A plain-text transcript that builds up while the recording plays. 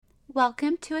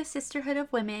Welcome to a sisterhood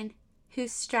of women who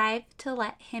strive to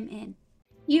let Him in.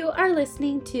 You are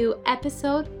listening to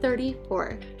episode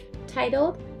 34,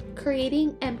 titled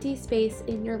Creating Empty Space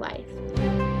in Your Life.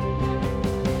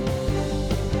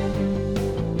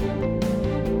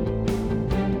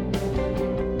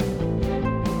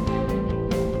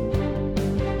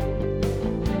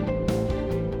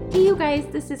 Hey you guys,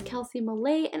 this is Kelsey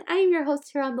Millay, and I am your host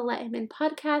here on the Let Him In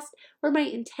podcast, where my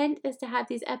intent is to have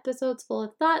these episodes full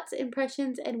of thoughts,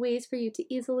 impressions, and ways for you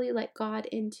to easily let God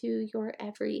into your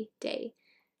everyday.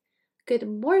 Good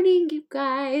morning, you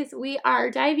guys. We are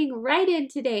diving right in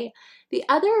today. The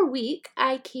other week,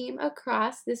 I came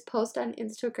across this post on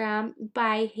Instagram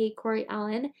by Hey Corey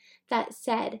Allen that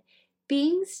said,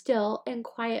 being still and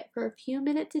quiet for a few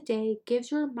minutes a day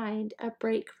gives your mind a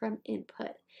break from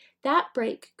input. That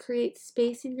break creates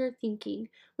space in your thinking,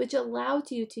 which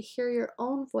allows you to hear your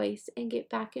own voice and get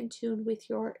back in tune with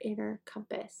your inner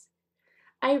compass.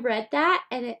 I read that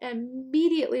and it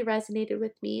immediately resonated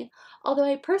with me, although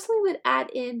I personally would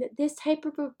add in that this type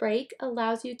of a break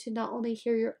allows you to not only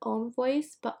hear your own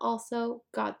voice, but also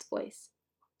God's voice.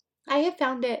 I have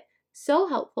found it so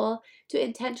helpful to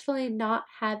intentionally not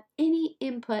have any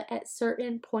input at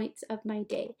certain points of my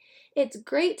day. It's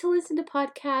great to listen to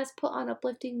podcasts, put on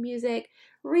uplifting music,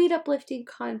 read uplifting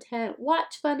content,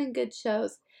 watch fun and good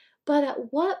shows, but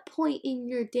at what point in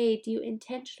your day do you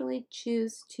intentionally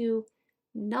choose to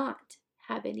not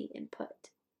have any input?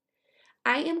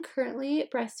 I am currently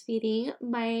breastfeeding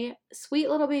my sweet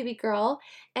little baby girl,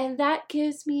 and that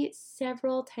gives me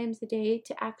several times a day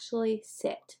to actually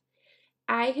sit.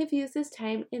 I have used this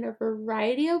time in a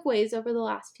variety of ways over the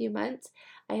last few months.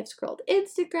 I have scrolled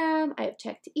Instagram, I have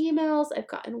checked emails, I've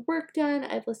gotten work done,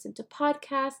 I've listened to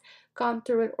podcasts, gone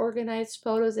through and organized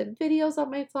photos and videos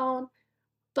on my phone,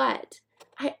 but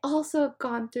I also have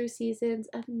gone through seasons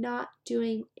of not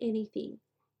doing anything,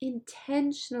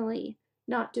 intentionally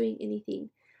not doing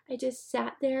anything. I just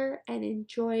sat there and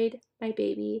enjoyed my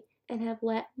baby and have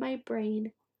let my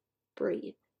brain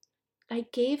breathe. I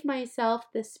gave myself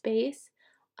the space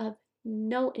of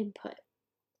no input.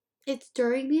 It's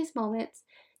during these moments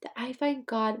that I find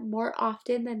God more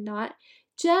often than not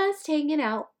just hanging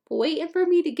out, waiting for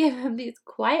me to give him these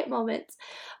quiet moments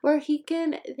where he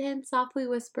can then softly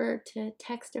whisper to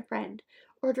text a friend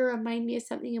or to remind me of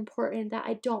something important that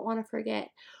I don't want to forget.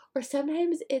 Or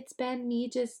sometimes it's been me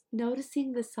just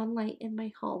noticing the sunlight in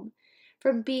my home.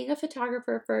 From being a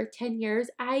photographer for 10 years,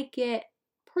 I get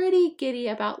pretty giddy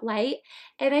about light,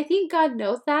 and I think God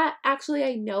knows that. Actually,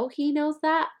 I know he knows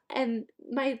that, and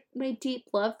my deep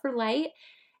love for light,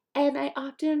 and I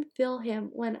often feel him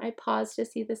when I pause to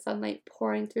see the sunlight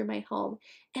pouring through my home,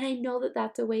 and I know that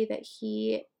that's a way that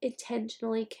he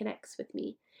intentionally connects with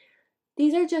me.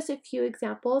 These are just a few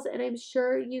examples, and I'm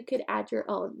sure you could add your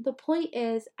own. The point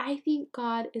is, I think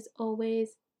God is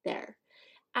always there.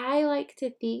 I like to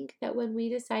think that when we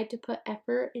decide to put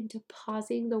effort into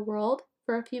pausing the world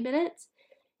for a few minutes,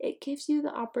 it gives you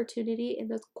the opportunity in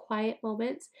those quiet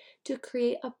moments to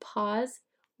create a pause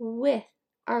with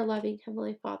our loving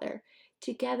Heavenly Father.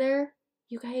 Together,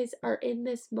 you guys are in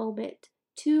this moment,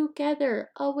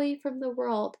 together, away from the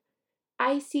world.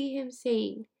 I see Him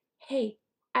saying, "Hey,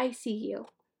 I see you.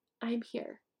 I'm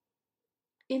here."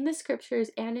 In the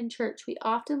scriptures and in church, we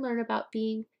often learn about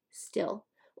being still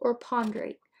or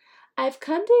pondering. I've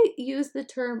come to use the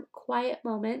term quiet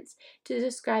moments to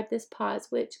describe this pause,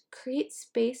 which creates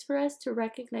space for us to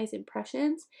recognize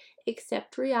impressions,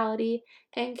 accept reality,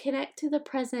 and connect to the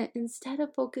present instead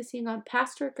of focusing on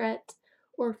past regrets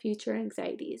or future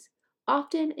anxieties,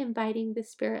 often inviting the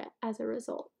Spirit as a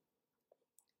result.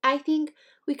 I think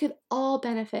we could all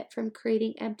benefit from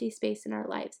creating empty space in our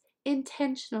lives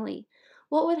intentionally.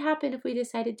 What would happen if we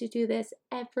decided to do this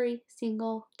every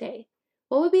single day?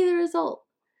 What would be the result?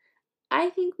 I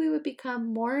think we would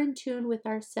become more in tune with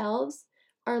ourselves,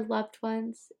 our loved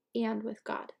ones, and with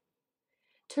God.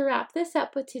 To wrap this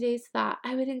up with today's thought,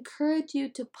 I would encourage you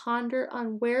to ponder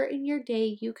on where in your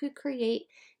day you could create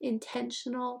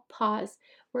intentional pause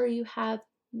where you have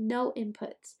no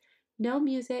inputs, no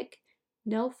music,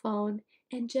 no phone,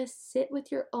 and just sit with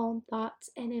your own thoughts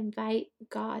and invite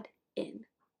God in.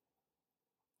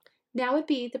 Now would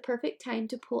be the perfect time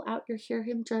to pull out your Hear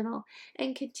Him journal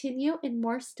and continue in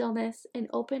more stillness, an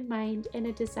open mind, and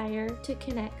a desire to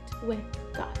connect with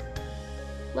God.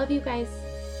 Love you guys.